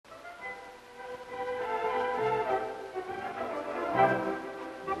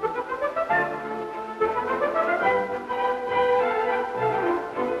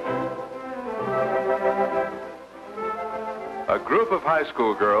high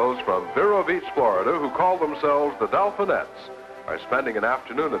school girls from Vero Beach, Florida, who call themselves the Dolphinettes, are spending an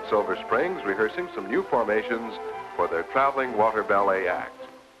afternoon at Silver Springs rehearsing some new formations for their traveling water ballet act.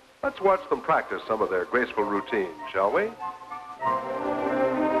 Let's watch them practice some of their graceful routines, shall we?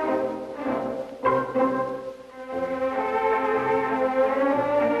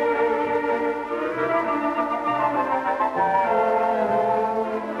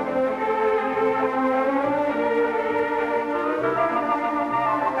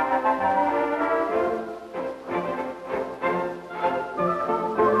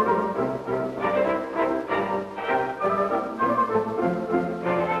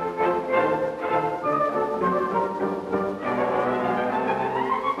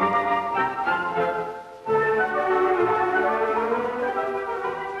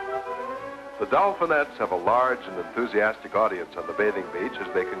 The Dolphinettes have a large and enthusiastic audience on the bathing beach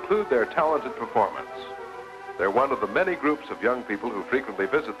as they conclude their talented performance. They're one of the many groups of young people who frequently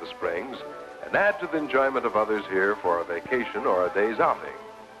visit the Springs and add to the enjoyment of others here for a vacation or a day's outing.